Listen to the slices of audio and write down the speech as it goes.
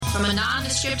From a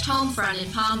nondescript home front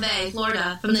in Palm Bay,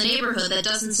 Florida, from the neighborhood that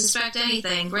doesn't suspect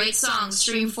anything, great songs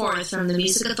stream forth from the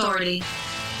Music Authority.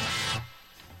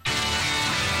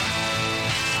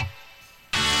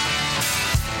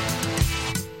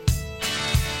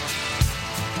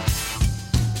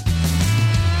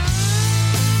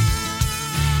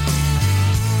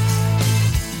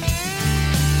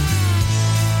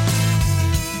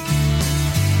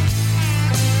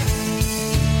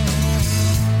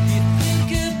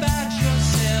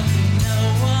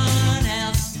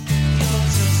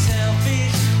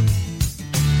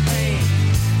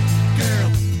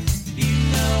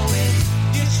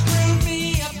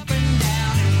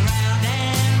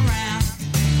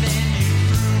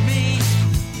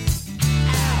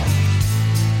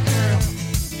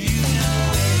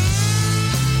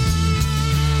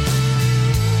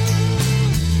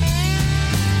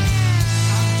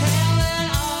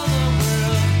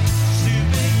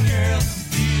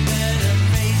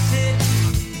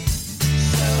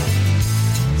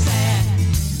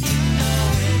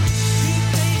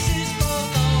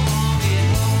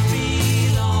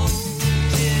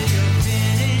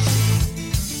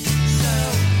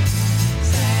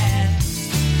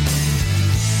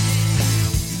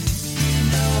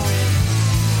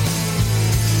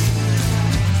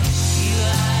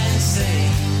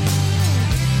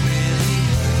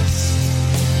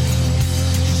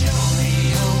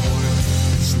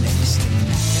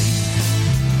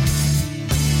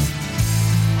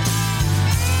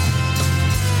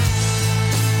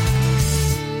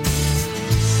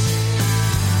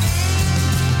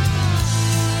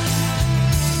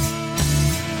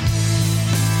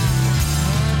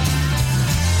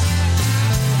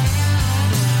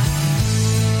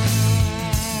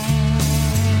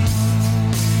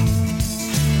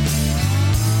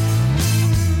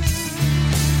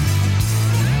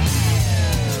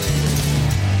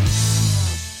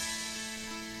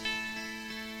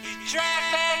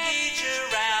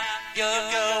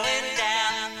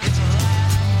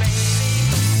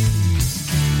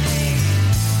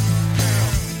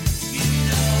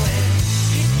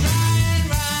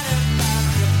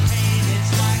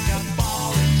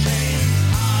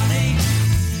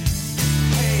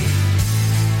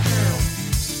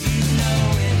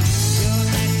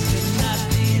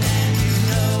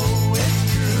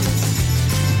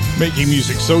 Making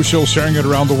music social, sharing it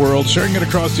around the world, sharing it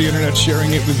across the internet,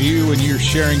 sharing it with you, and you're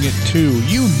sharing it too.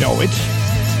 You know it.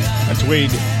 That's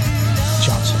Wade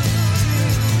Johnson.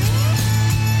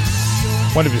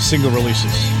 One of his single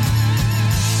releases.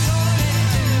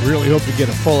 Really hope to get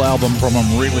a full album from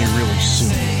him really, really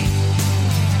soon.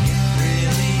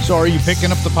 So are you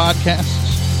picking up the podcasts?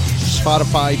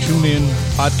 Spotify, TuneIn,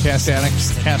 Podcast Addict,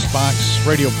 CastBox,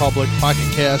 Radio Public,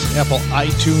 Pocket Cast, Apple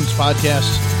iTunes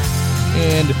Podcasts,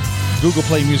 and Google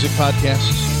Play Music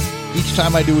Podcasts. Each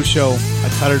time I do a show, I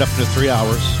cut it up into 3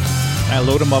 hours. I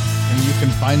load them up, and you can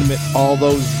find them at all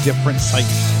those different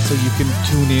sites so you can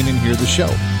tune in and hear the show.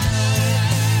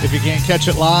 If you can't catch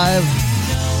it live,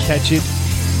 catch it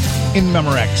in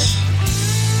Memorex.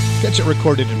 Catch it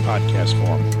recorded in podcast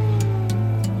form.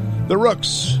 The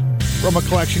Rooks, from a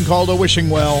collection called A Wishing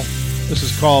Well. This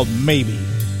is called Maybe.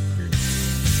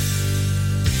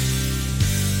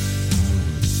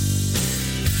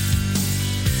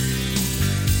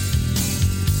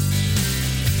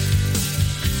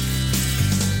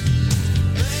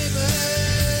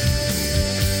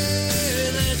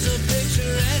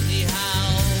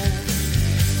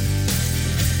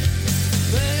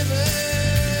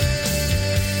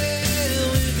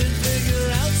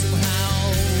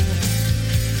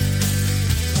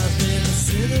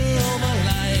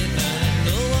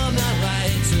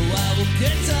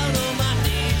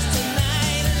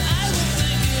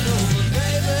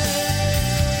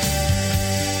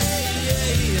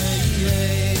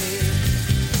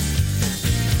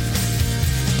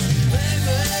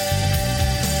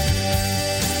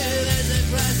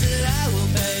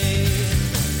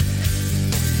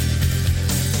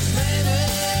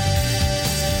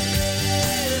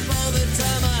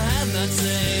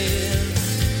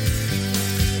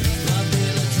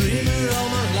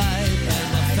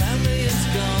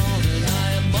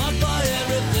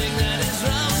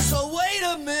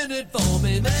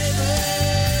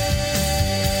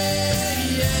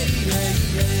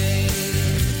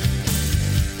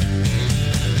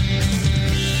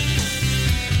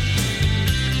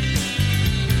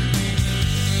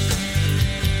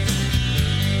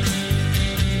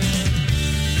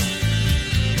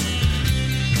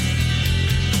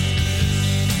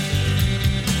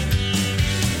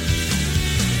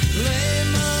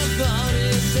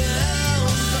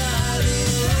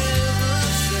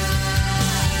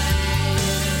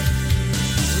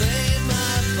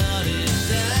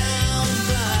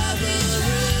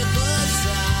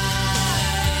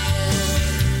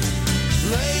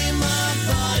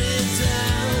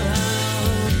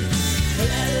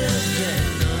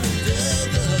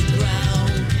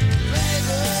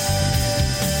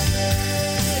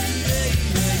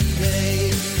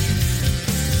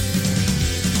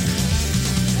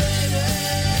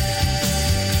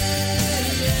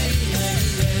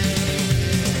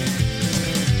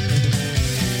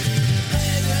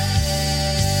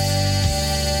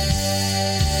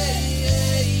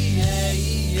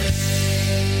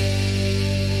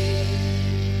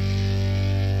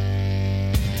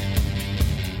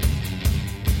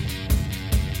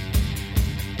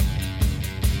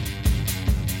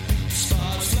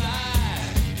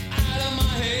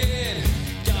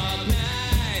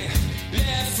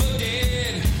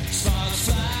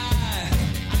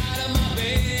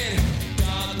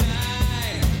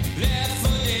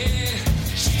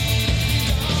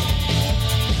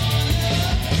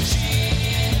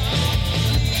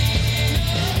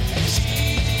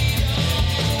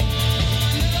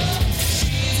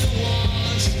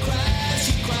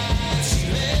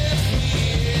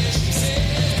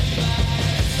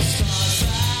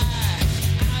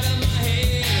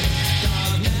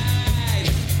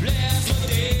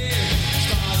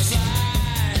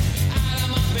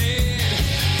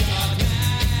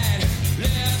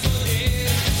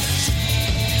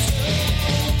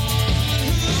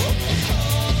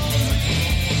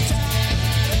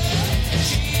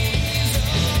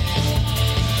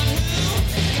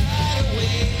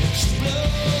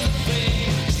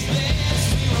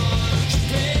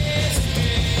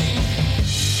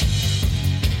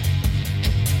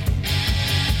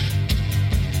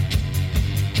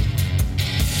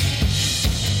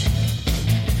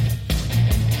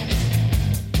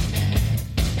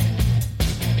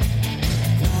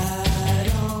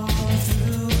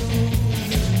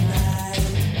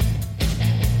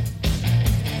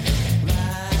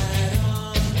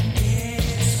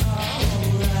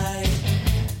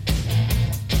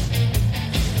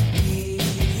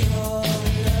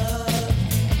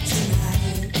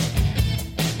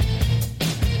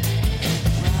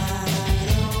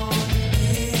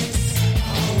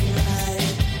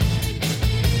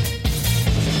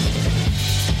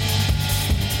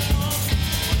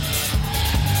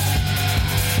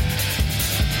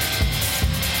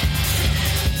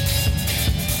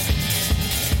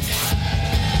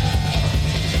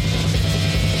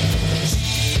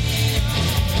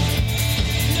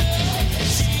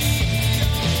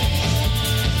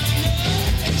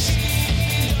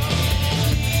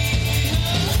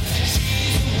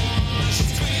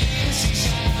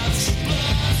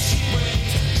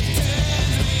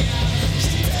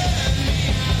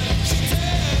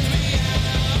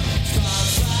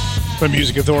 From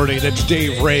Music Authority, that's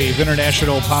Dave Rave,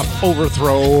 International Pop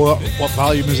Overthrow. What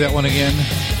volume is that one again?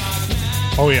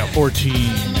 Oh yeah, 14.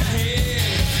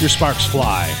 Your Sparks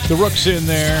Fly. The Rook's in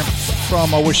there.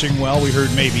 From Wishing Well, we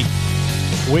heard Maybe.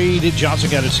 Wade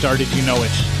Johnson got it started, you know it.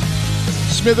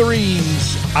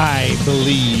 Smithereens, I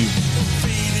Believe.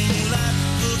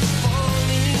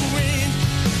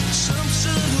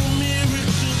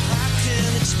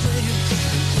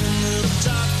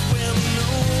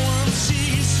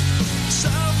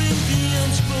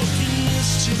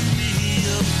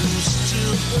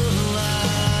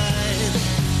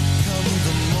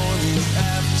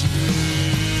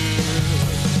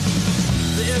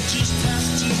 Just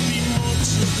has to be more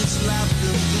to this life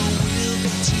than the will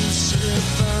to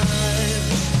survive.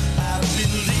 I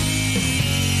believe,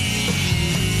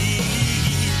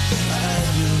 I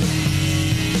believe,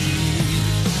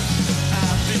 I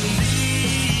believe,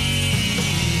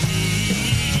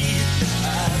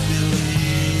 I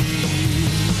believe.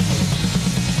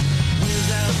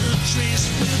 Without a trace,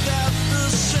 without the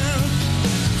sound,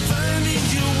 finding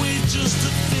your way just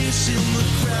a face in the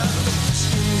crowd.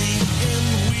 In the end,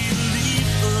 we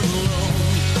leave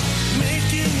alone,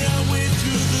 making our way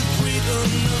through the great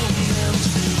unknown, and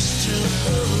we're still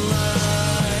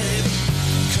alive.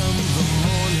 Come the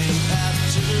morning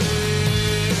after,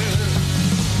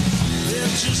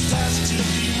 there just has to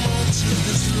be more to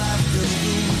this life than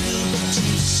the will to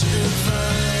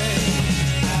survive.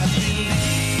 I believe,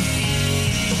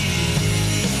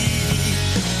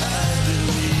 I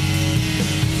believe,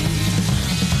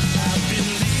 I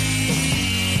believe.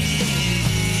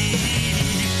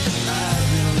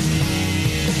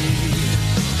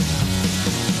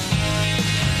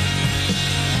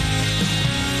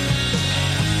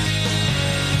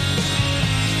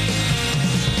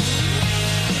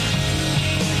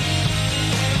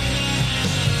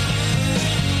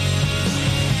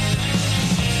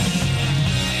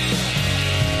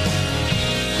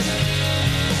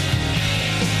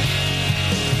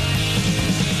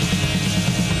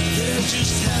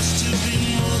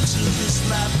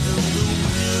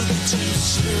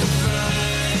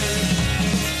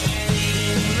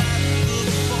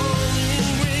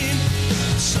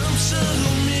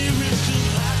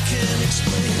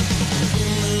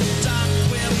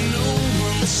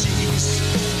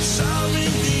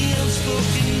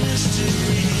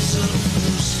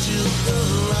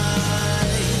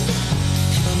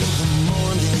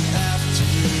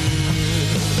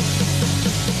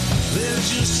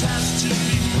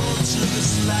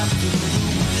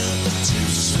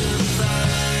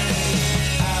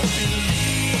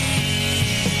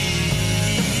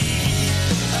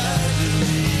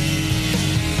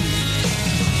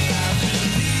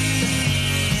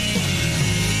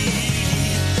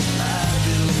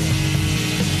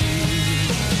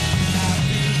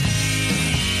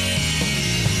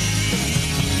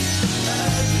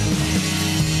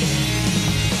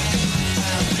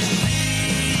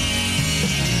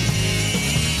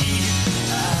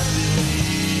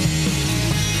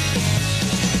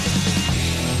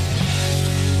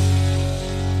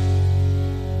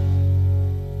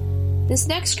 This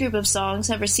next group of songs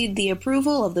have received the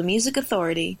approval of the Music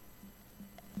Authority.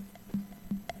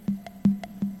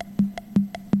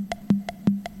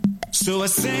 So I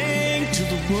sing to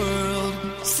the world,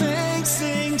 sing,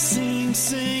 sing, sing,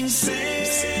 sing, sing,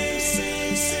 sing,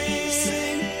 sing, sing,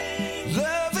 sing.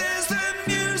 Love is the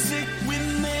music we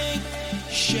make.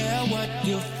 Share what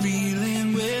you're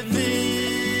feeling within.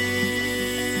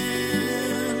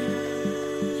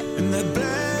 And that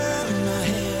blood in my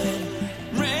head,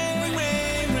 ring,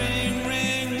 ring, ring,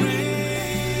 ring,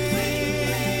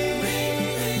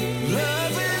 ring.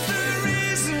 Love is the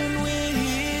reason we're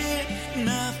here.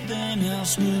 Nothing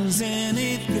else means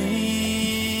anything.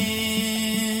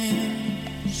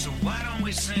 So why don't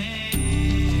we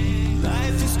sing?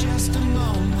 Life is just a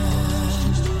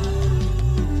moment,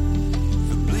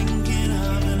 the blinking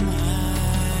of an eye.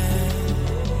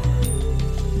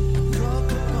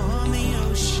 Rock upon the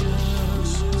ocean,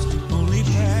 only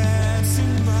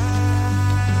passing by.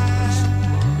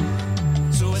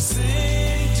 So I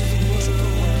sing to the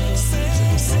world,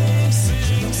 sing, sing, sing,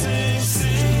 sing, sing,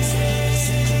 sing,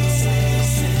 sing,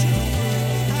 sing.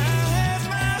 I have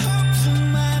my hopes and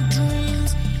my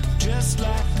dreams, just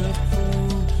like a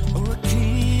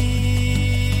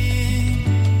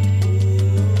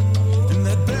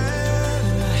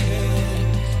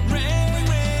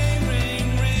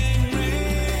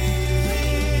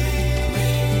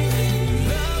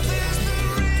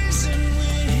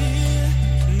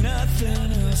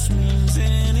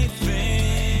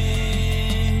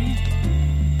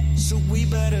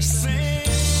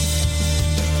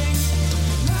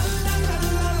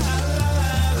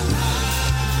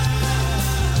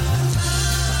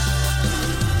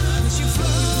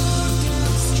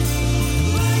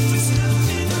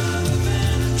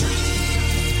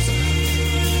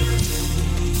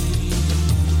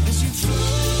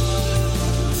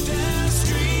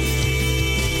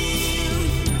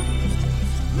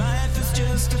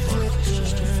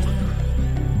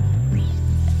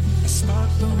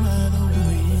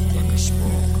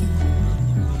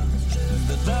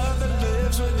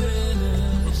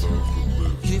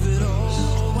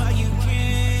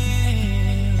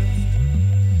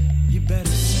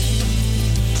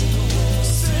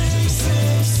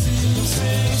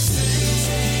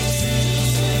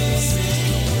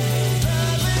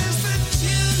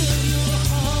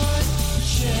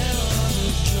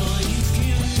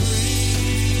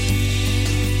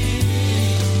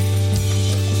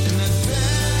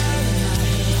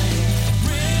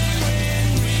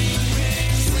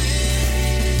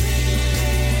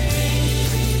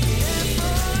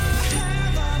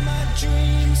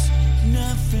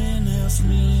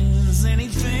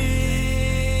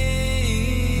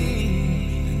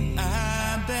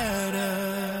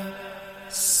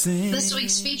sing. This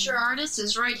week's feature artist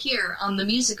is right here on the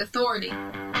Music Authority.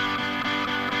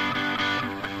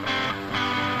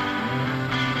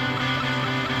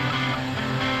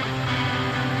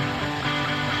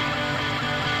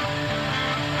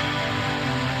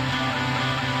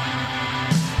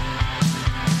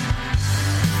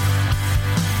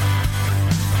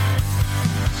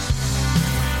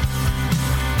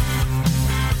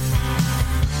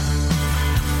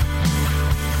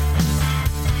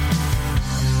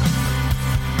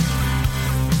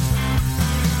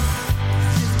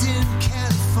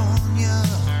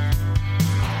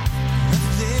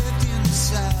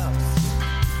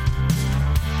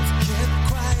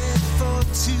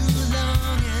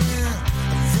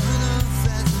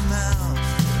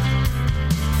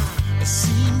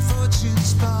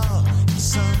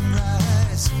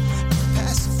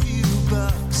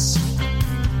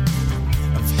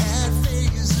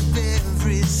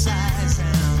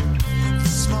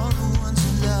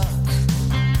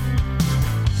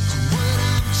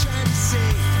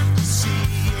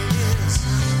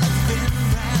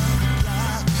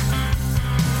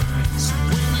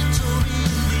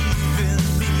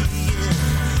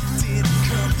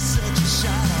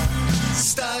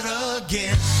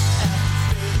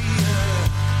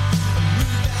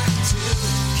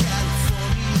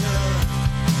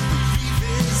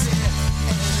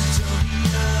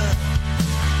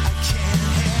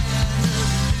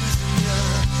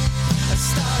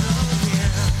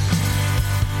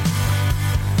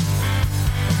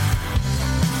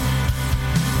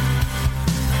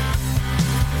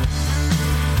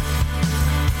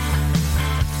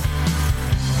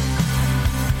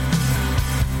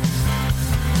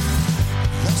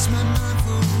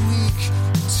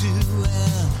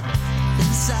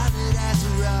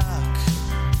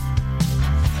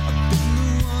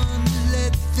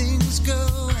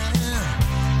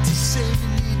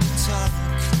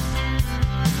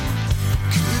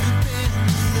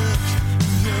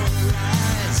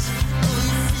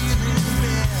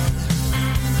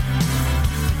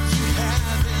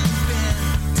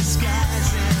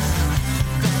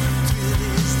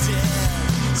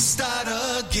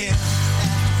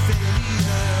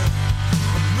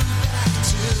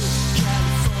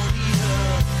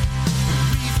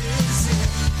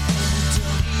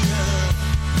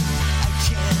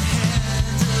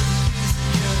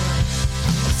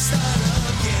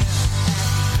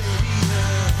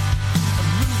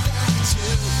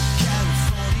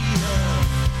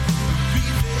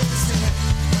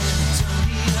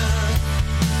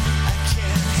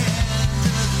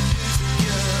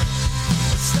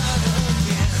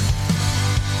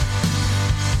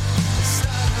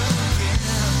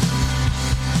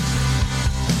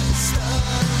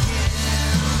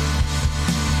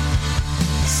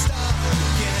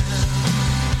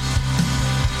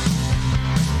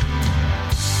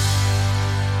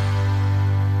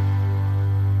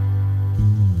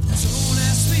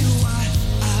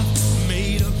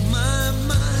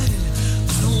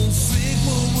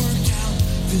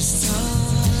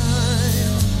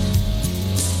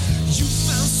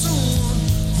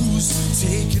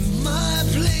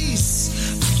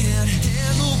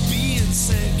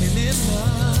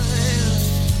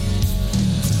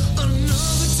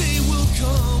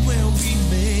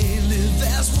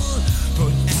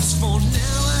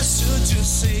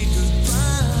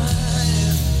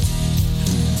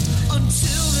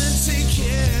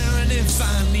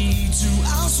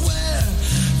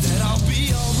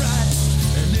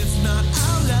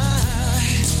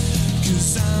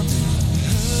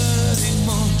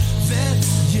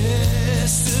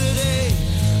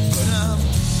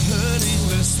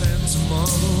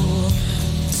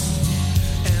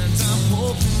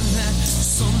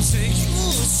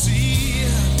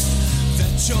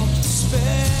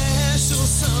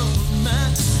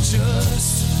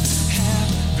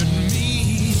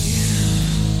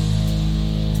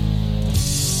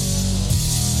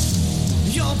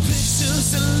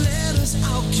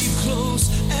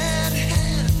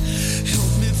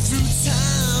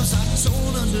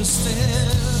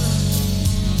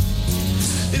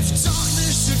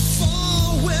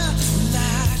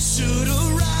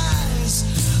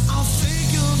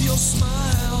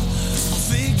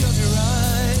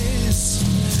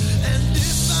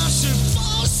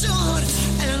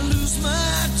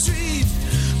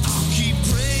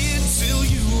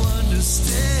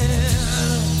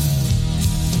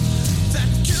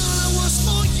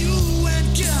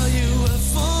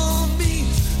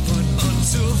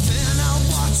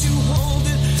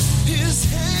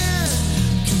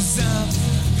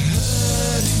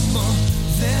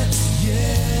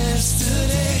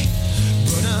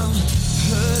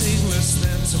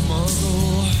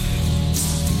 tomorrow.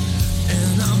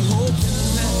 And I'm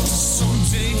hoping that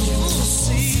someday you'll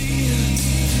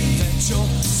see that your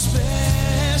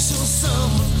special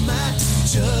someone might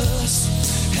just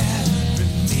have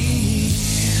been me.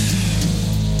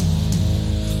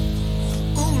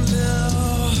 Oh no.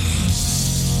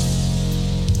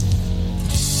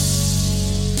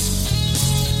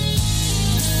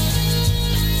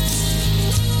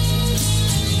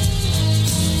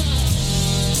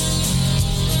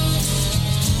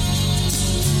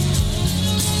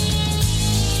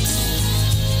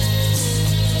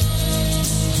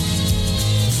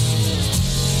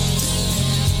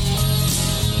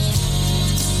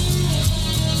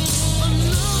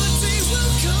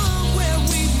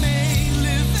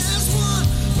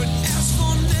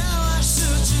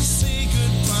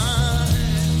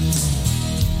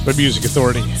 The Music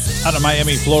Authority out of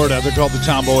Miami, Florida. They're called the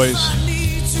Tomboys.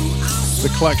 The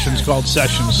collection's called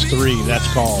Sessions 3. That's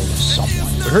called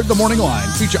Someone. We heard The Morning Line,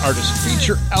 feature artist,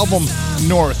 feature album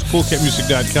North,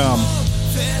 coolcatmusic.com.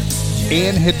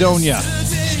 Anhedonia,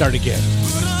 Start Again.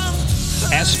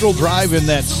 Astral Drive in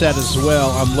that set as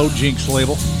well on Low Jinx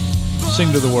label.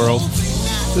 Sing to the World.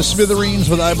 The Smithereens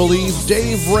with I Believe.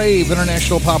 Dave Rave,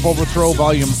 International Pop Overthrow,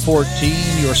 Volume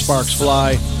 14. Your Sparks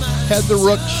Fly. Had the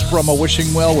Rooks from A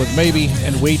Wishing Well with Maybe,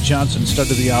 and Wade Johnson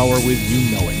started the hour with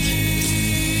You Know It.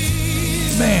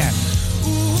 Man,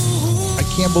 I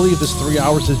can't believe this 3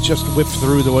 hours has just whipped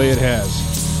through the way it has.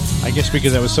 I guess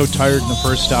because I was so tired in the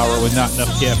first hour with not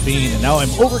enough caffeine, and now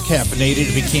I'm over-caffeinated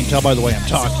if you can't tell by the way I'm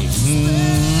talking.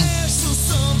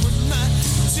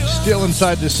 Still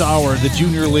inside this hour, the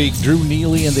Junior League, Drew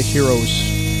Neely and the Heroes.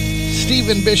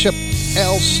 Stephen Bishop,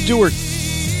 Al Stewart.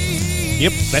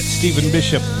 Yep, that's Stephen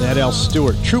Bishop, that Al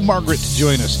Stewart. True Margaret to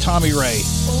join us, Tommy Ray,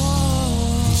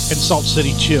 and Salt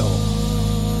City Chill.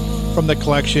 From the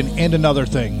collection, and another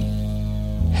thing,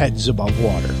 Heads Above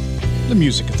Water, the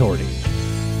Music Authority.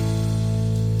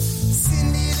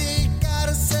 Cindy, they got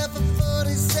herself a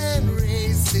 40-cent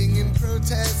raise, singing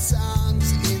protest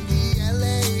songs in the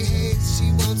LA haze.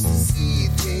 She wants to see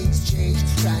things change,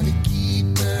 trying to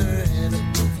keep her head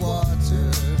above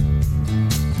water.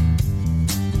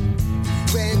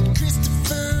 When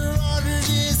Christopher ordered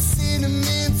his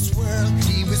cinnamon swirl,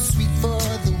 he was sweet for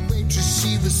the waitress,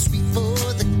 she was sweet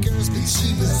for the girls, but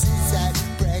she was inside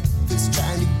breakfast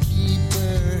trying to keep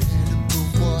her head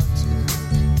above water.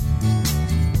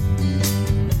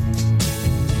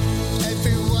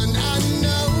 Everyone I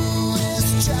know is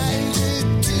trying to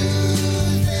do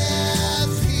their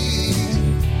thing.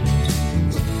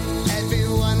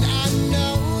 Everyone I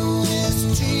know is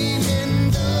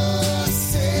dreaming the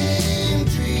same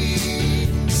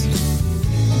dreams.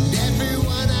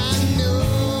 Everyone I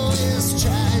know is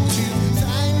trying to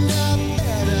find a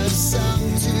better song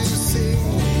to sing.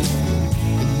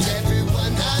 And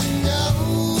everyone I know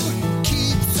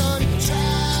keeps on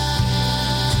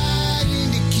trying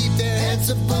to keep their heads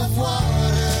above water.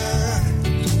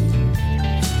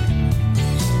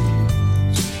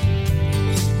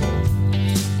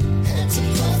 Heads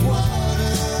above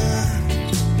water.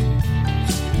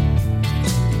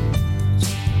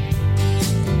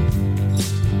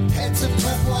 Heads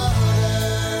above water.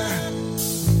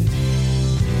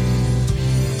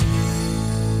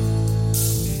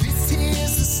 This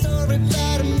here's a story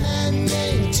about a man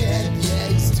named Ted. Yeah,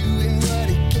 he's doing what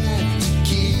he can to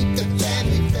keep the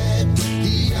family fed.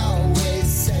 He always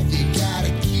said you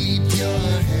gotta keep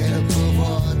your head above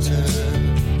water.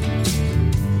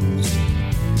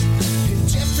 And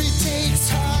Jeffrey takes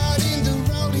heart in the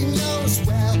road he knows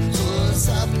well. Pulls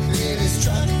up in his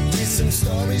truck with some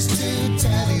stories to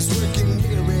tell. He's working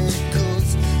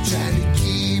miracles, trying to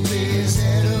keep his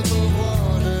head above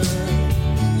water.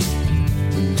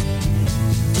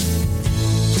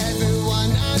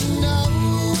 Everyone I know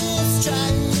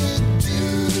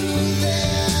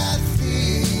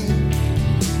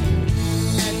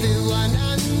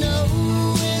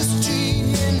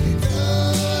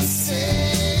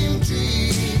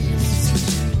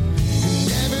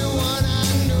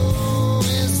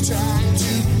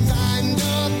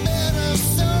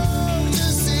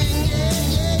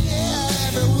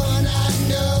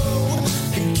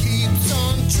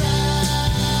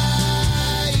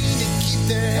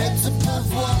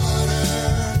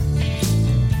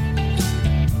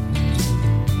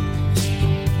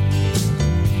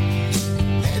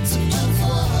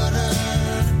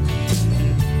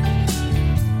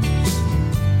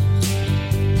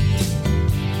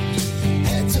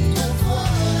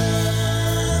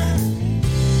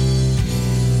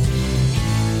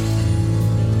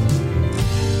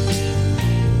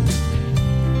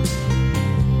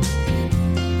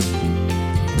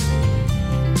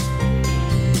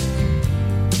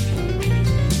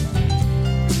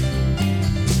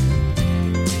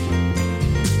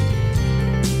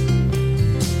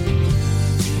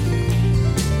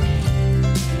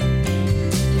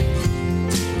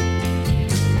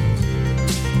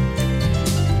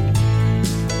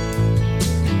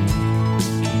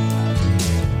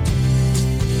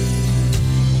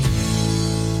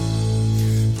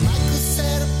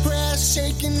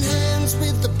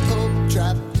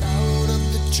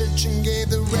fortune gave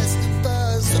the rest a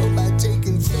buzz, so by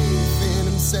taking faith in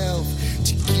himself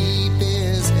to keep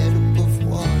his head above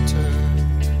water.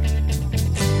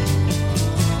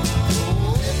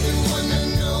 Oh, everyone I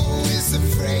know is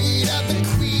afraid of the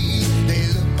queen. They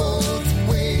look both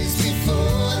ways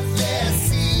before they're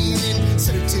seen in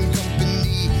certain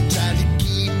company, try to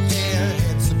keep their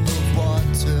heads above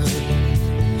water.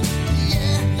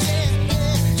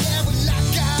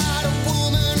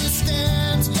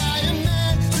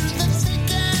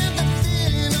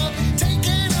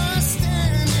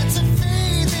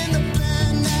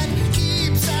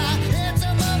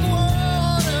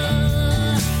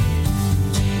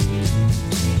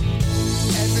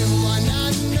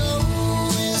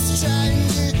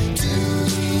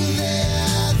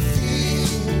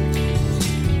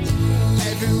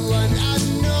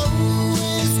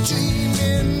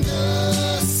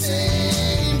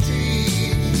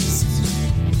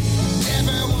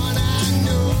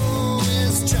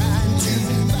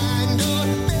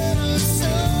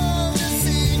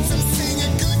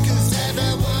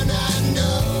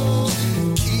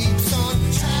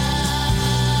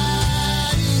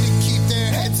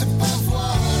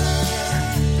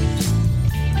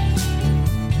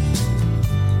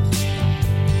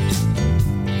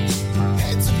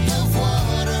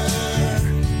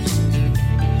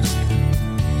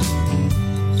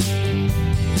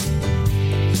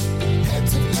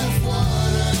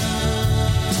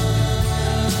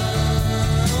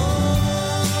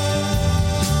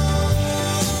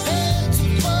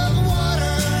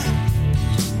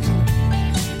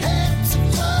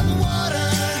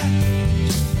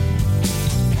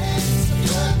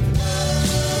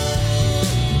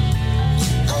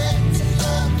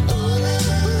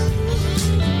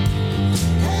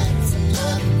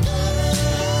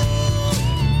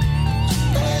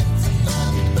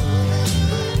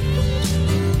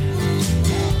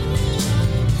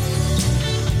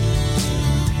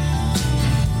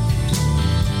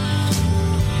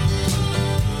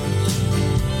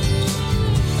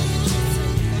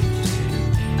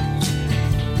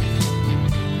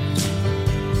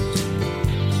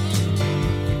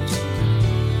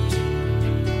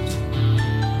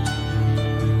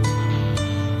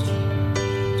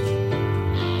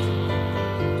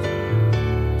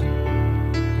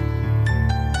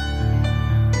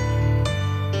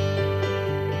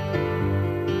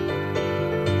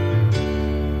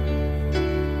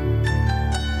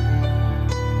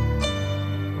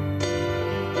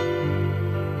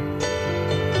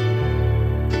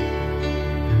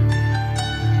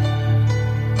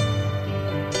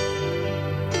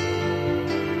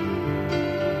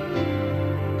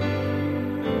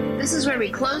 This is where we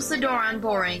close the door on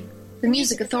boring. The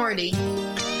Music Authority.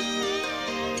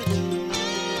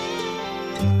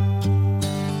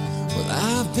 Well,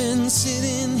 I've been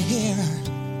sitting here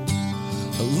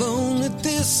alone at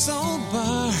this old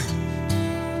bar,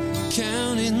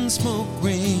 counting smoke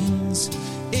rings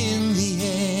in the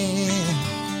air.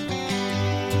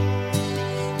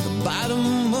 The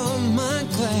bottom of my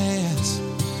glass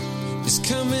is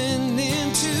coming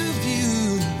into view.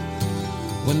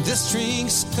 When this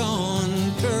drink's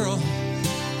gone, girl,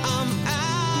 I'm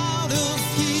out of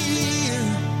here.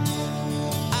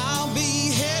 I'll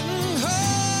be heading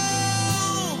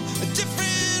home a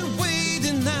different way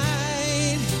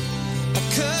tonight. I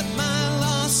cut my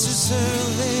losses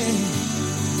early.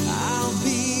 I'll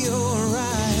be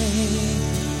alright,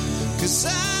 'cause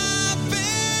I've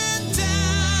been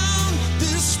down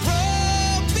this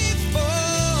road before.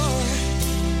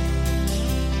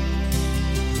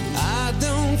 I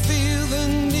don't feel the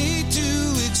need to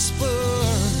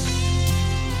explore.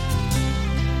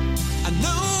 I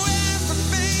know every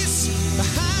face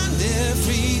behind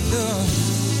every door.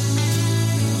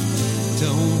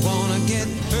 Don't wanna get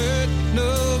hurt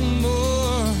no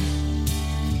more.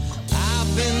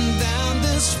 I've been down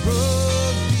this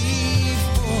road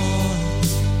before.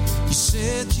 You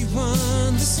said you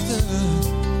understood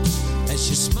as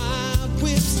you smiled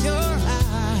with your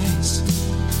eyes.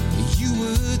 You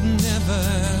would never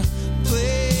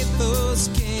play those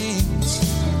games.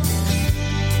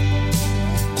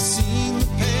 I've seen the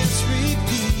past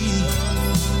repeat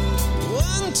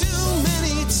one too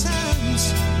many times.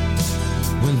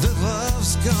 When the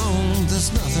love's gone,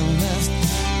 there's nothing left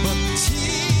but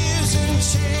tears and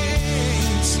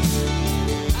chains.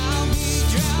 I'll be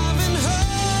driving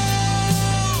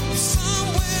home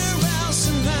somewhere else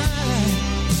tonight.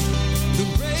 The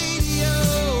radio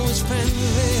is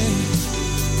friendly.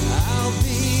 I'll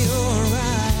be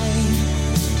alright.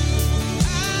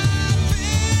 I've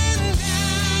been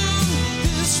down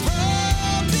this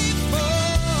road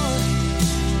before.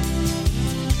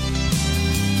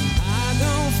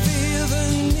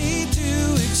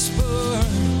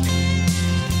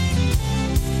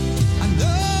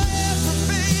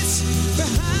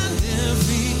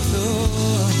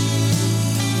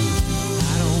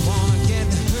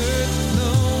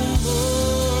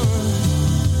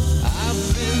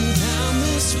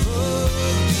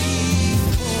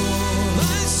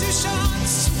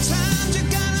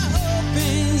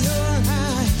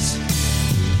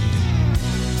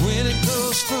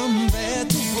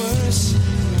 universe.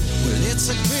 Well, it's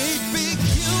a great big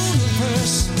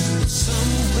universe.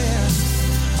 Somewhere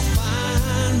I'll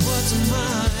find what's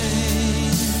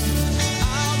mine.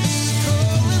 I'll be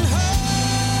going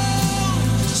home,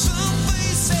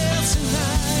 someplace else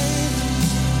tonight.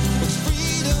 With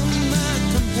freedom, my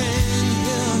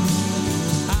companion,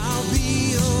 I'll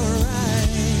be alright.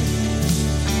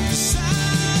 'Cause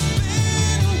I've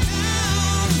been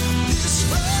down this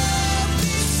road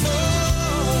before.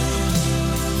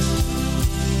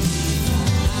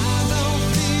 I don't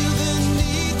feel the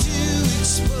need to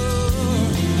explore.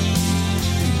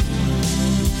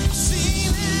 I've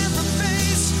seen every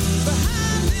face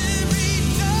behind every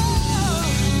door.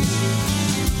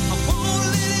 I won't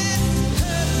let it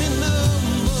hurt me no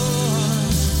more.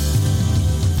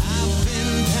 I've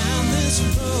been down this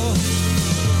road.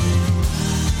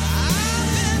 I've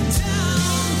been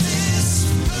down this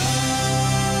road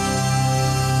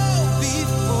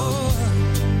before.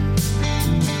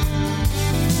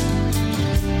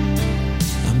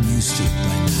 I'm used to it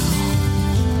by now.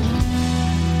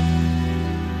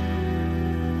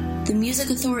 The Music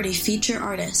Authority feature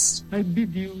artist. I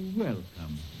bid you welcome.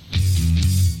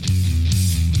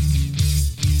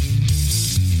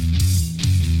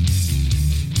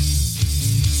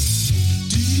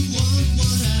 Do you want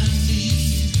what I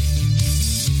need?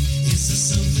 Is there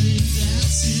something that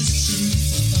is true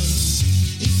for us?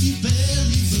 If you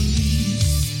barely believe,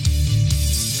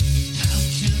 how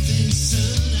can things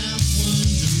turn out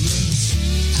wondrous?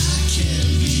 I can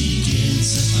begin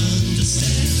to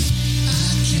understand.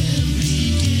 I can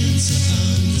begin to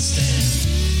understand.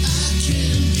 I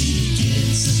can begin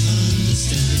to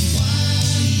understand why.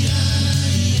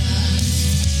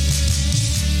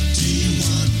 Do you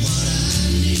want what I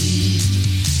need?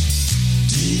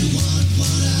 Do you want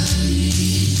what I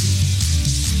need?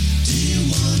 Do you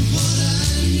want what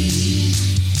I need?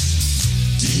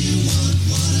 Do you want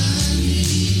what I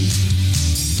need?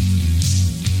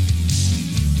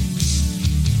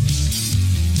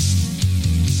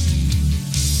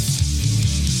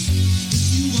 If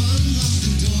you unlock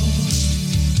the door,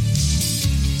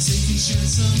 take a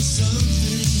chance on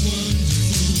something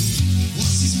wonderful.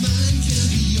 What's his mind can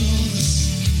be yours.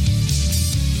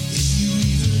 If you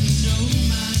even know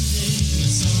my name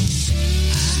at all,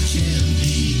 I can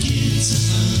begin to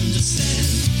understand.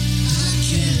 I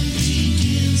can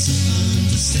begin to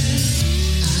understand.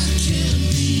 I can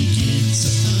begin to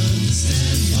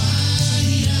understand why.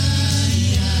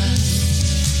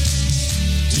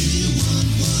 Do you want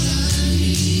what I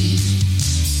need?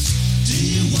 Do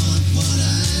you want what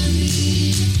I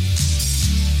need?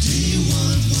 Do you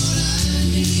want what I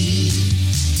need?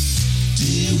 Do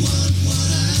you want what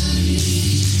I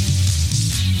need?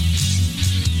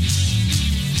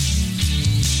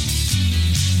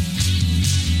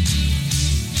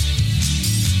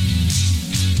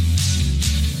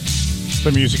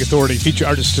 The Music Authority feature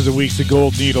artist of the week, the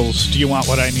Gold Needles. Do you want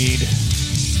what I need?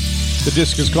 The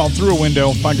disc is called Through a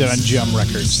Window. Find it on Gem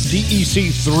Records.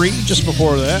 DEC3. Just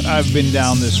before that, I've been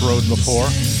down this road before.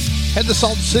 Had the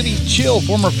Salt City Chill,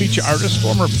 former feature artist,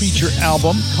 former feature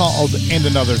album called And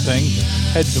Another Thing,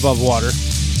 Heads Above Water.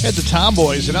 Had the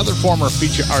Tomboys, another former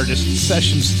feature artist,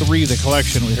 Sessions 3, the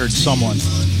collection. We heard Someone.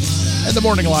 And the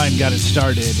Morning Line got it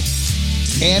started.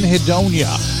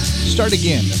 Anhedonia. Start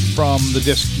Again from the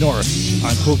disc North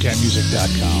on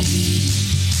CoolCatMusic.com.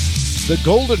 The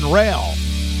Golden Rail.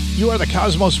 You are the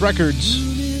Cosmos Records.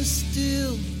 Moon is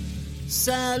still,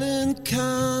 silent,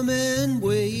 calm, and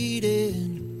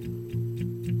waiting.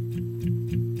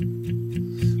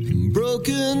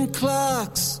 Broken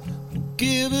clocks will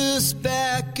give us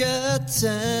back our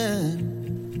time.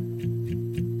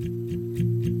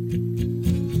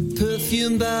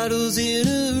 Perfume bottles in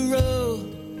a row,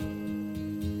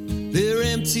 they're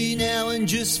empty now and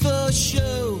just for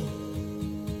show.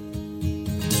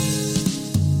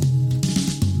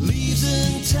 Leaves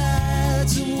and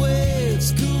tides and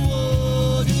waves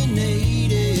coordinated.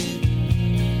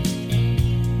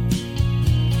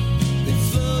 They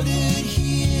floated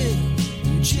here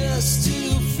just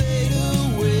to fade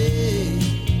away.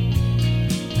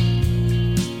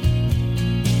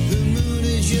 The moon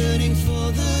is yearning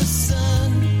for the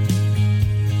sun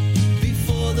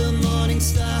before the morning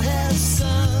star has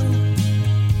sung.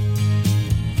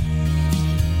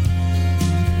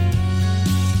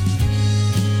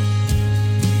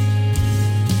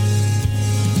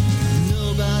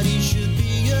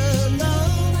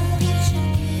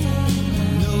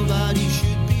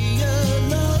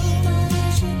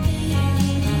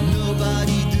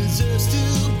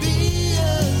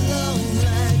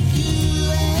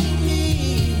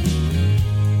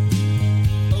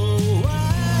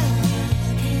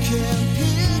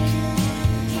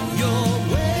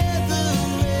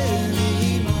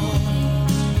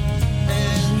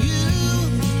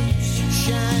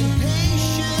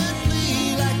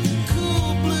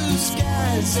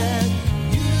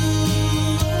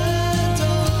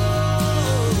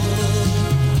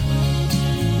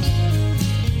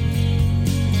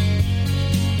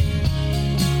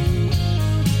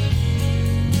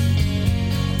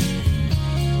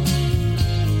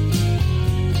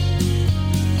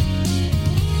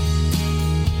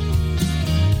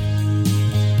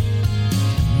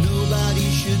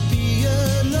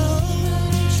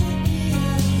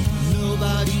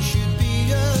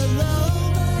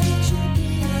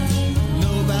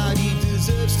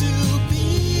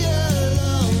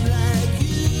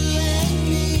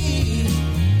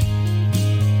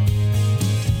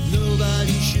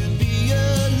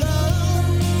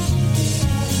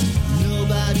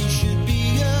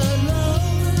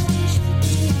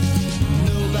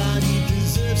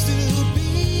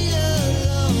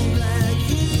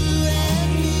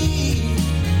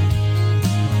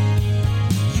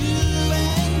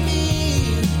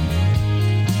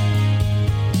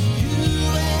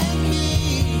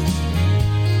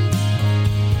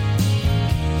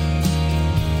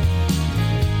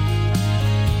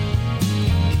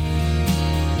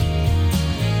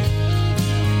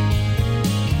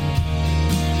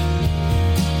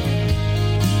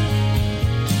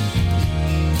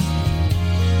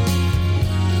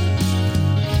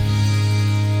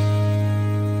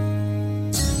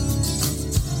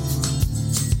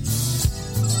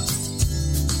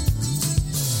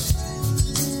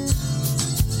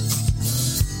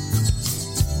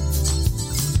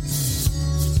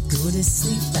 to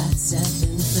sleep at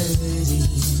 7:30.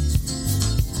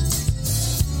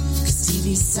 'Cause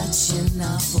TV's such an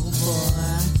awful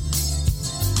bore.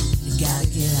 You gotta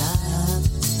get up,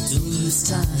 don't lose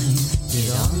time,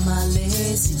 get on my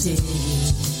lazy day.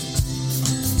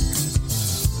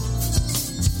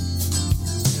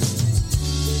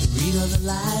 Read all the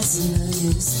lies in the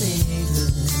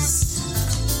newspapers.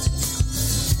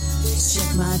 Check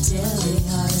my daily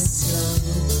horoscope.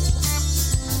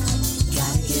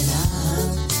 Gotta get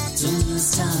up, don't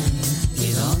lose time,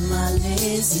 get on my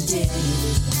lazy day.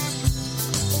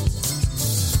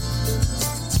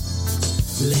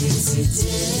 Lazy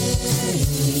day.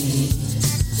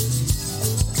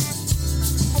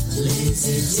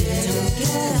 Lazy day. Don't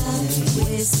get up,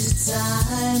 waste your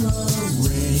time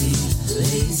away.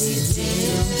 Lazy day.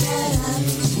 Don't get up,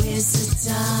 waste your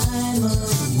time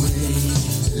away.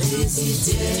 Lazy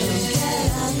day. Don't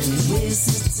get up, waste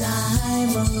your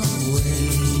time away.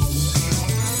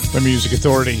 The Music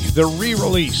Authority, the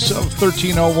re-release of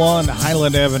 1301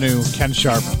 Highland Avenue, Ken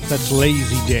Sharp. That's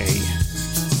Lazy Day.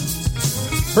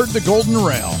 Heard the Golden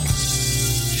Rail,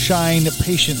 Shine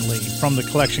Patiently, from the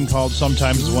collection called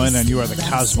Sometimes When, and You Are the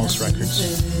Cosmos Records.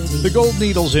 The Gold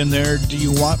Needle's in there, Do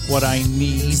You Want What I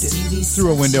Need,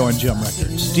 Through a Window on Gem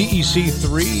Records.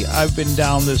 DEC3, I've been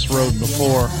down this road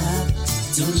before.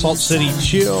 Salt City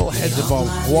Chill, Heads Above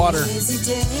Water.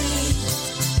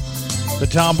 The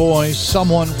Tomboys,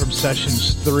 Someone from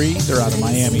Sessions 3. They're out of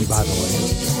Miami, by the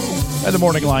way. And the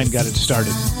Morning Line got it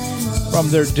started from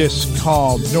their disc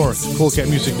called North,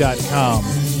 CoolCatMusic.com.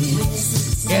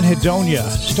 Anhedonia,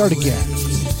 Start Again.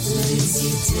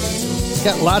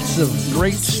 Got lots of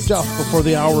great stuff before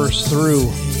the hour's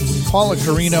through. Paula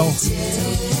Carino,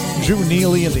 Drew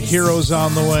Neely and the Heroes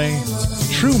on the way.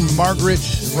 True Margaret,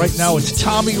 right now it's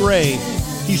Tommy Ray.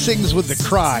 He sings with The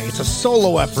Cry. It's a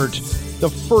solo effort. The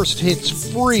first hit's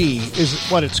free is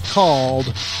what it's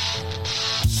called.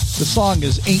 The song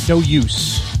is Ain't No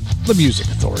Use. The Music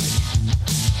Authority.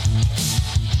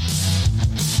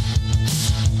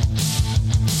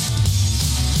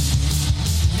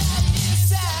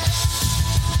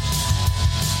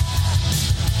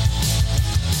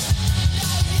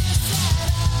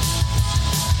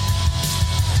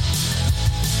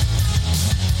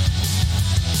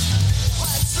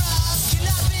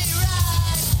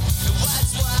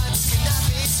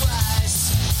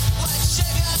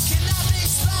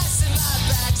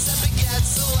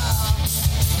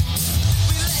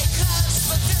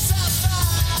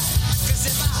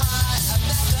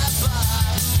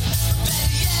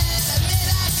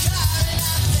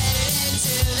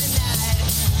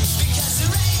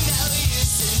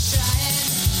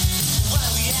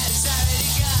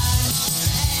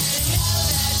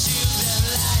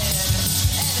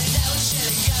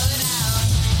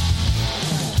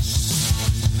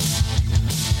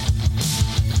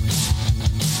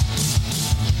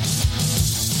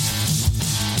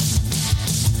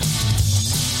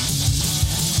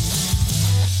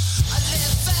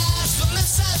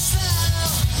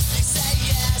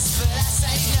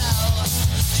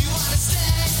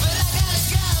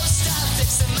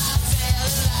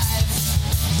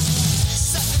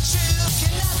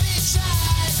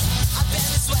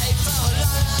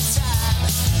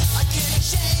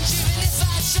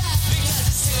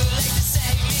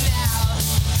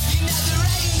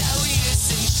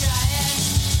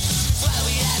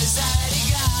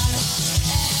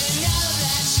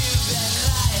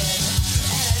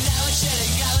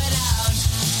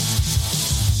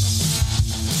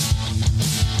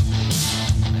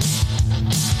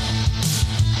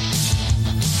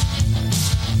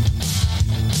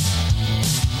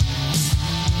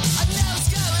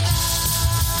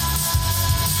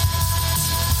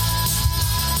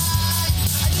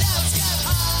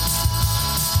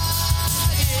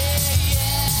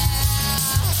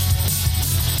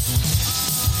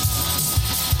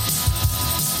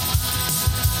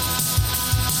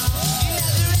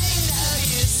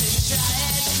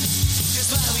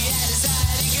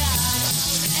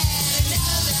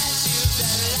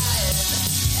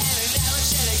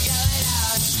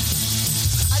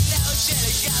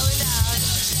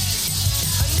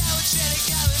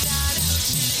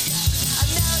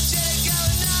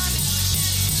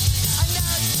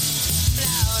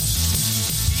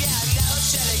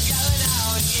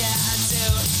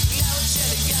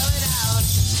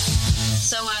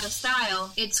 So out of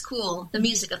style, it's cool. The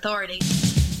Music Authority.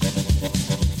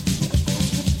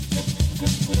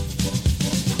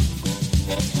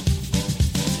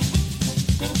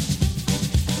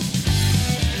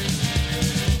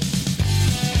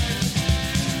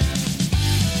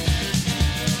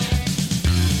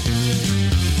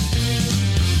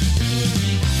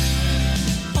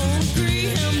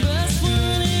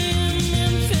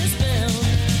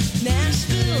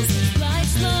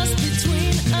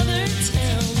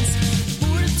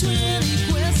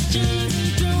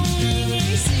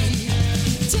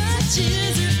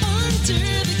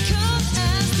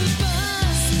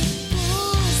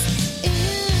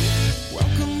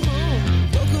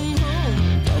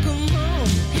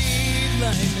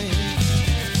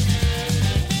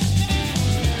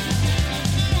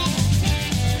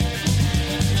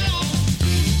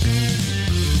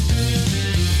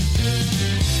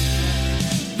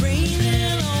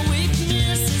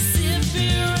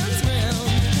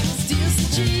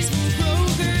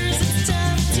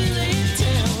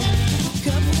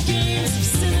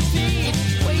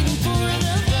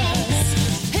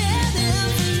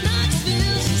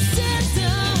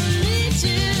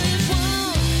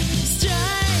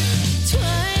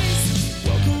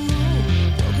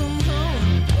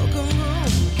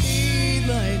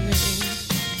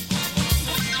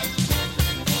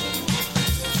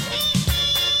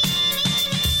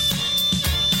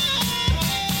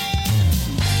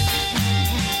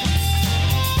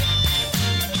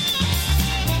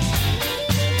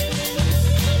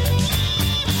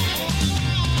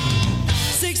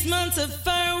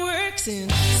 tracks in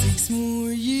 6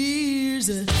 more years.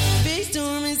 A big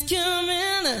storm is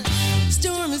coming. A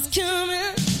storm is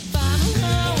coming. Find a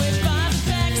highway, find a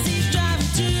backseat,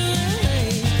 driving to LA.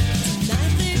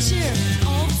 Tonight they cheer.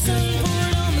 All the sun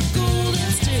poured on the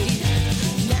Golden State.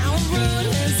 Now a road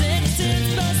has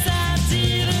exits, bus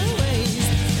ideal ways.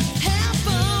 Half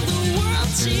of the world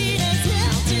she has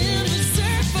held in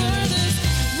reserve for this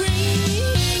rainy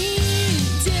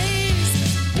days.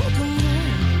 Welcome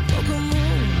home, welcome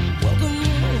home, welcome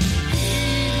home.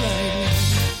 Big lightning.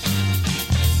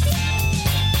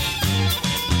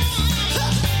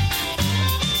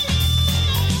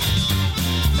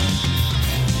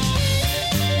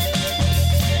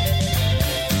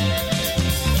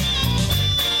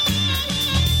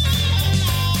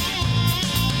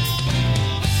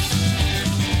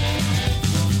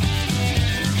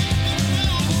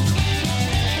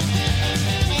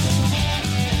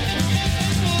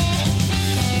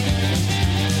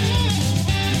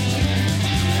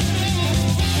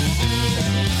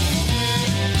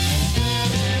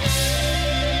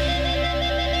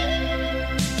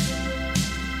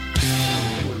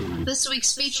 This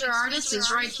week's feature artist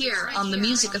is right here on the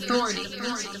Music Authority.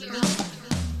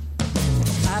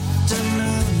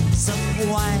 Afternoons of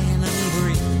wine and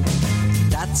brie,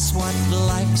 that's what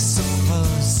life's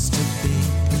supposed to be.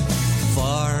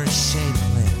 For a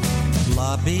shapely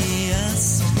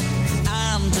lobbyist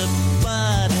and a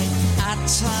budding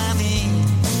attorney.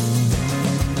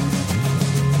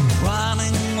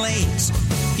 Running late,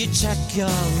 you check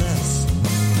your list.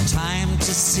 Time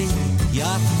to see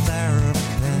your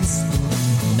therapist.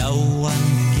 No one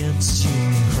gives you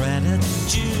credit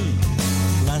due,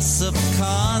 less of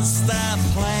course they're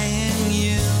playing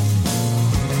you.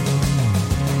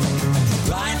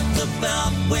 Ride the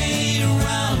beltway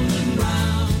round and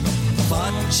round,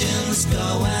 fortunes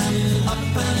going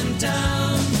up and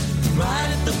down.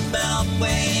 Ride the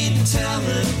beltway till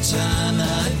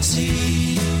eternity.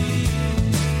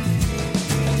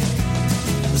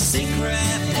 The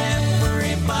secret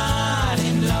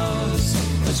everybody knows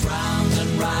is round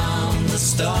and round the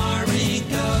story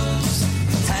goes.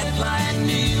 Headline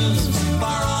news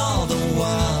for all the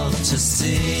world to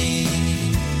see.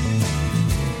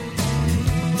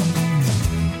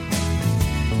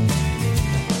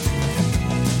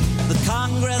 The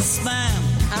congressman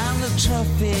and the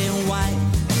trophy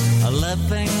wife are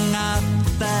living out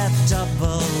their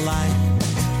double life,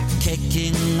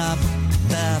 kicking up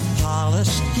their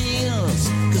polished heels,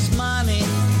 'cause money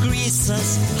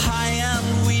greases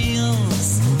high-end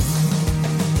wheels.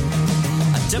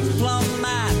 A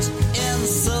diplomat in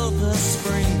Silver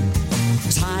Spring,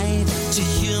 tied to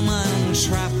human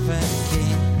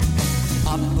trafficking,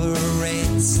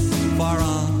 operates for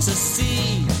all to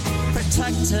see,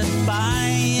 protected by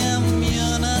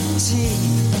immunity.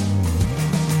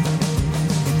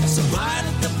 So ride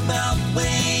the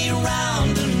beltway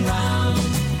round and round,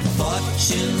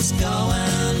 fortunes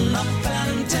going up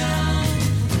and down.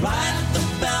 Ride the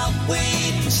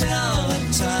beltway till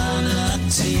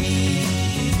eternity.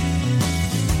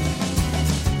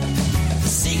 The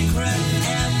secret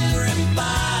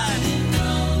everybody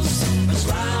knows is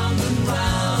round and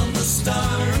round the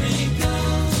story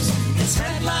goes. It's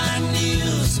headline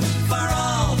news for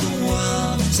all the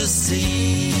world to see.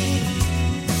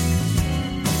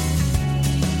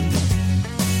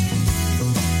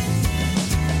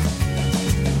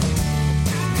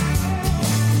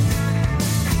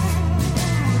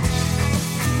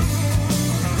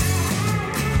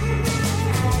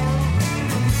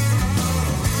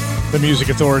 The Music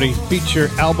Authority feature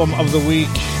album of the week.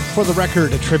 For the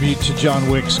record, a tribute to John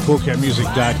Wicks,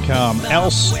 CoolCatMusic.com.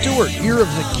 Al Stewart, Year of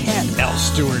the Cat, Al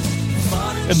Stewart,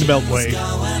 and the Beltway.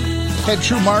 Had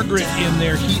True Margaret in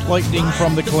their Heat Lightning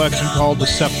from the collection called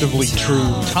Deceptively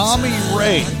True. Tommy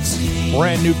Ray,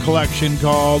 brand new collection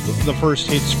called The First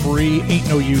Hit Spree, Ain't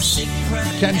No Use.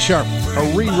 Ken Sharp, a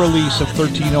re-release of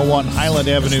 1301 Highland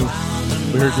Avenue.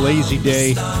 We heard Lazy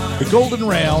Day. The Golden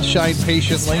Rail, Shine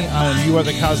Patiently on You Are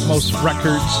the Cosmos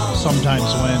Records,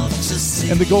 Sometimes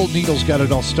When. And the Gold Needles got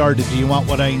it all started. Do You Want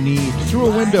What I Need? Through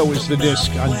a Window is the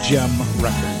disc on Gem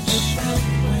Records.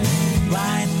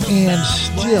 And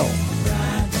still,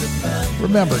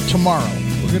 remember, tomorrow,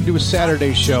 we're going to do a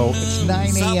Saturday show. It's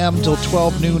 9 a.m. till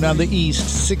 12 noon on the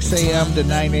East, 6 a.m. to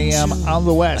 9 a.m. on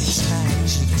the West.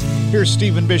 Here's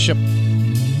Stephen Bishop.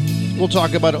 We'll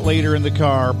talk about it later in the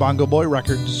car. Bongo Boy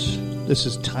Records. This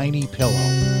is Tiny Pillow,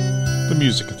 the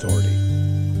Music Authority.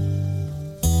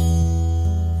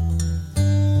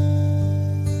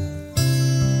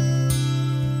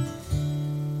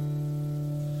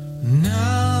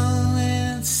 Now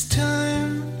it's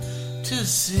time to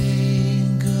say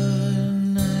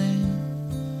goodnight.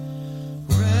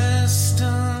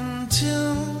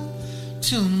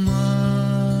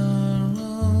 tomorrow.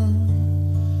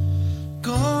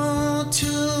 Go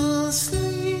to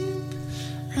sleep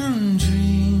and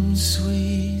dream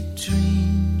sweet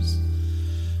dreams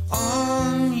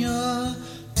on your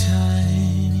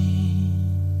tiny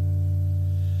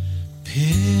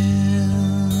pillow.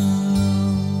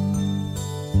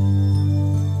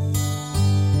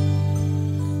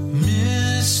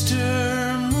 Mr.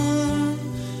 Moon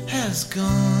has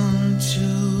gone to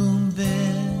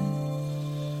bed,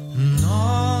 and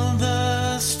all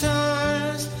the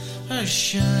stars are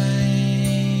shining.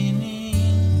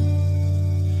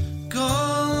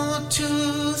 Go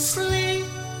to sleep,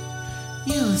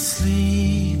 you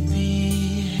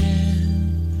sleepy head,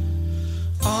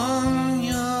 on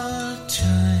your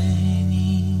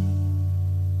tiny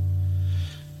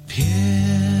pillow.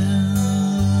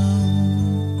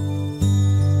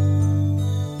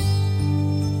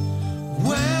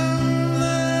 When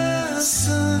the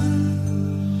sun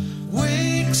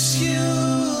wakes you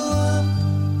up,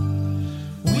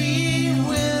 we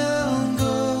will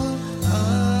go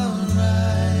a-riding.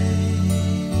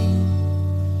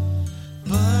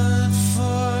 But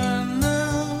for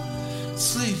now,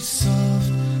 sleep soft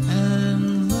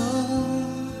and low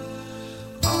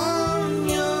on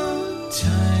your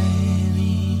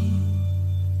tiny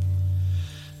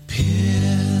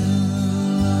pillow.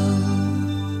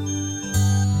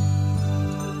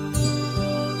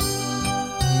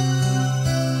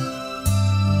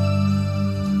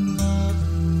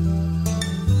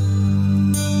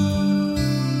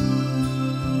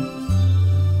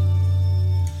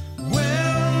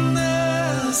 When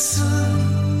the sun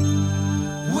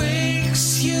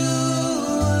wakes you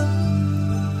up,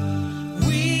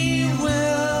 we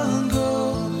will go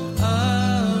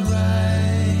a-riding.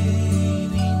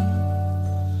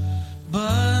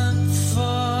 But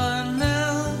for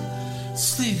now,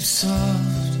 sleep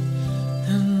soft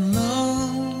and low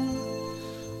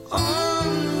on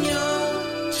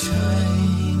your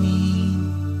tiny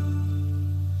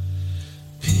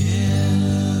pillow.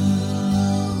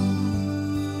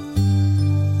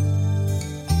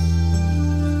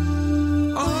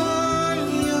 On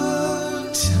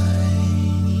your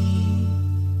tiny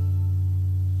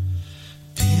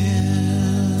pillow.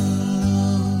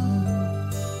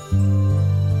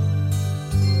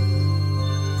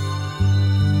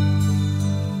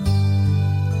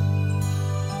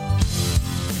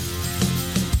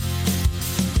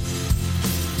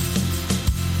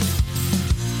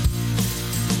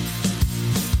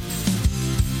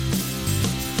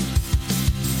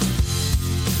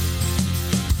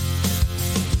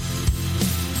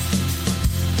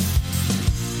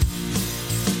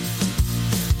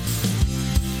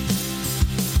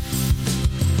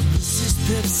 This is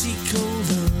Pepsi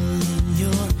Cola in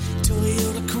your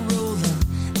Toyota Corolla.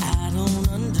 I don't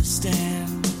understand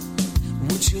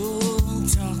what you're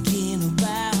talking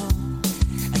about.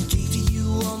 I gave to you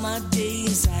all my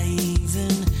days. I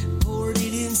even poured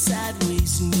it in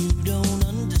sideways, and you don't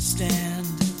understand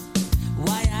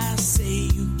why I say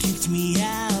you kicked me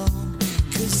out.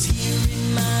 'Cause here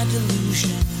in my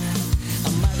delusion, I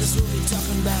might as well be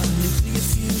talking about nuclear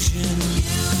fusion.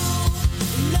 You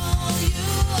know you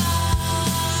are.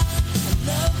 I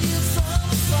love you from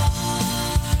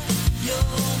afar.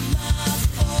 You're my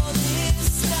falling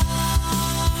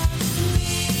star.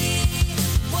 Me,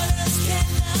 what else can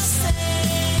I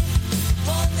say?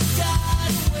 On the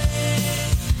God way,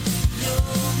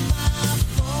 you're my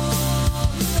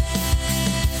falling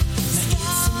star.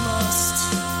 It's a must.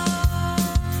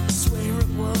 I swear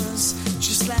it was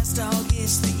just last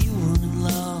August that you were in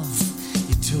love.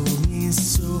 You told me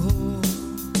so.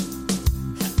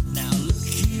 Now look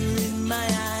here in my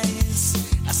eyes.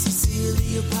 I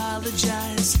sincerely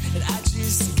apologize, and I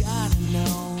just gotta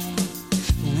know,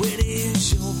 where did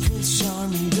your Prince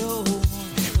Charming go?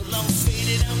 Well, I'm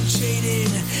faded, I'm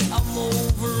jaded, I'm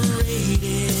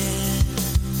overrated.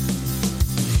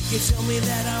 You tell me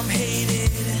that I'm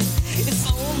hated. If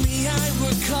only I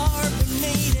were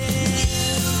carbonated.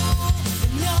 You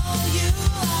know you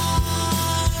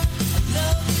are. I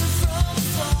love you from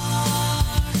afar.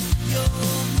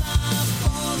 You're my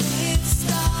falling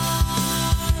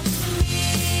star. Me,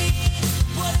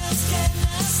 what else can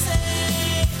I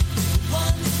say?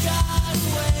 One God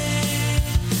way.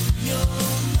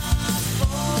 You're my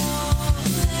falling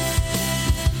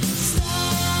star.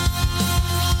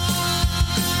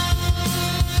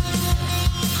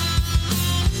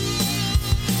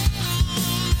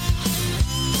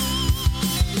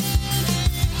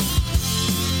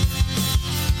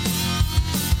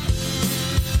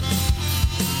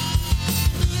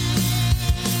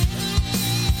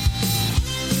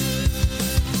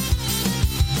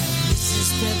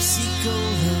 Pepsi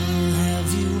Cola,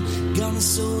 have you gone and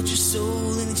sold your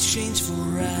soul in exchange for a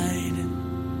ride?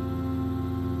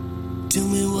 Tell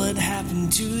me what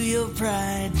happened to your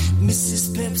pride,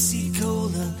 Mrs. Pepsi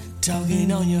Cola,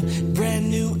 talking on your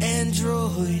brand new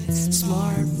Android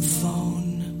smartphone.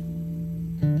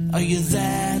 Are you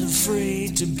that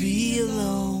afraid to be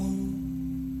alone?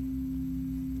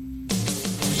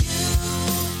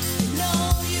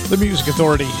 The Music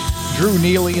Authority, Drew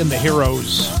Neely and the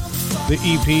Heroes. The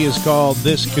EP is called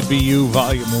This Could Be You,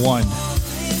 Volume 1.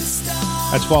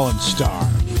 That's Fallen Star.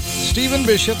 Stephen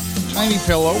Bishop, Tiny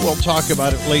Pillow. We'll talk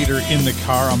about it later in the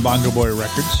car on Bongo Boy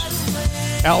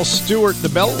Records. Al Stewart, The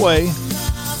Beltway.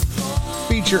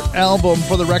 Feature album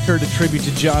for the record, a tribute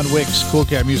to John Wicks.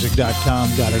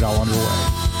 CoolCatMusic.com got it all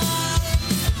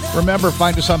underway. Remember,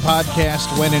 find us on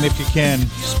podcast when and if you can.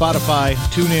 Spotify,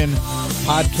 TuneIn,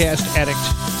 Podcast Addict,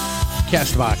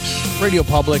 CastBox, Radio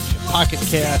Public, Pocket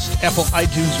Cast, Apple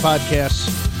iTunes Podcasts,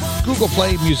 Google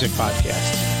Play Music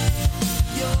Podcasts.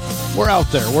 We're out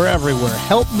there. We're everywhere.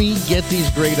 Help me get these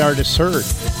great artists heard.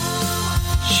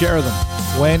 Share them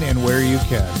when and where you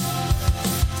can.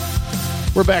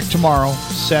 We're back tomorrow,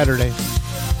 Saturday,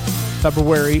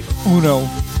 February 1.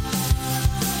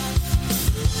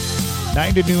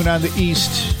 9 to noon on the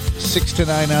east, 6 to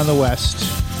 9 on the west.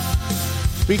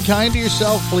 Be kind to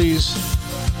yourself, please.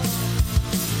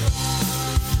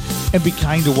 And be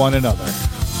kind to one another.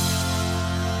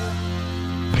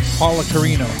 Paula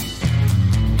Carino.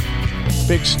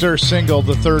 Big Stir single,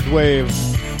 The Third Wave.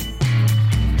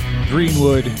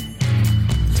 Greenwood.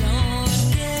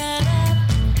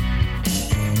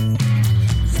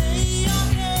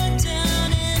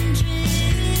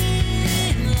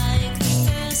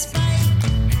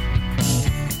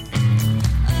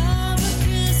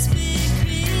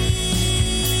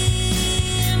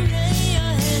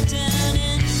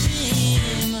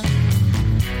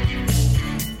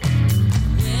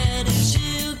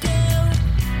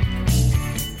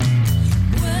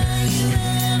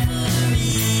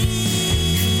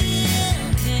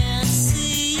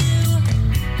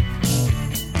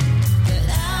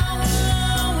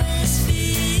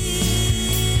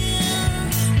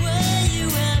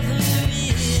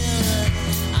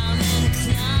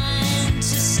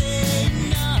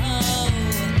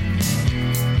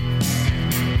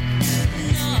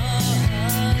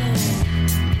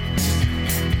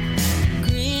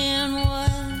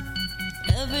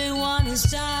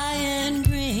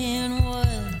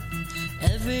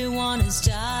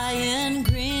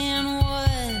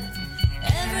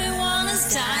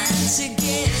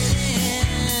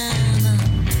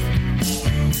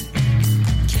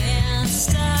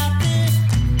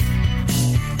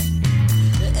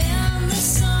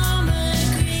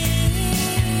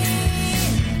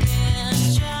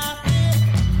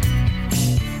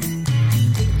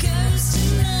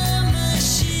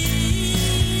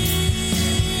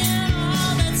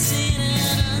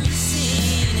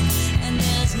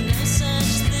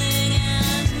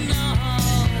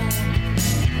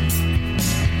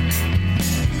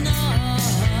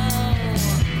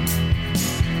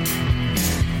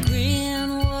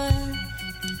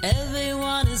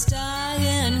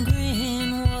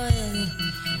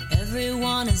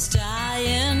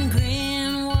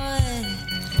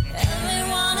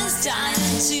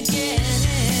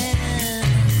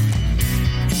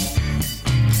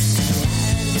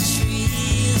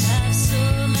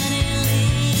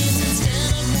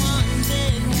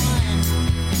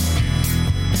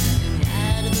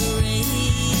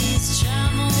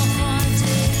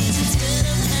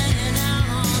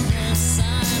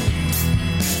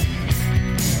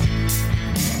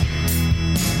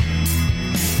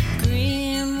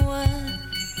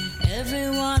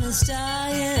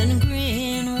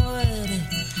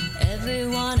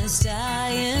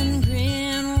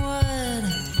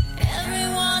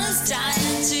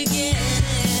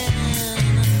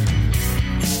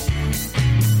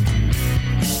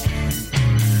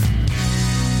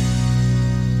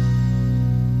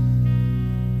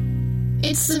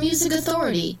 It's the Music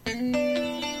Authority.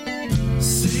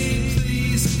 Say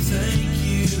please and thank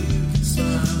you,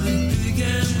 smiling big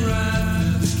and bright.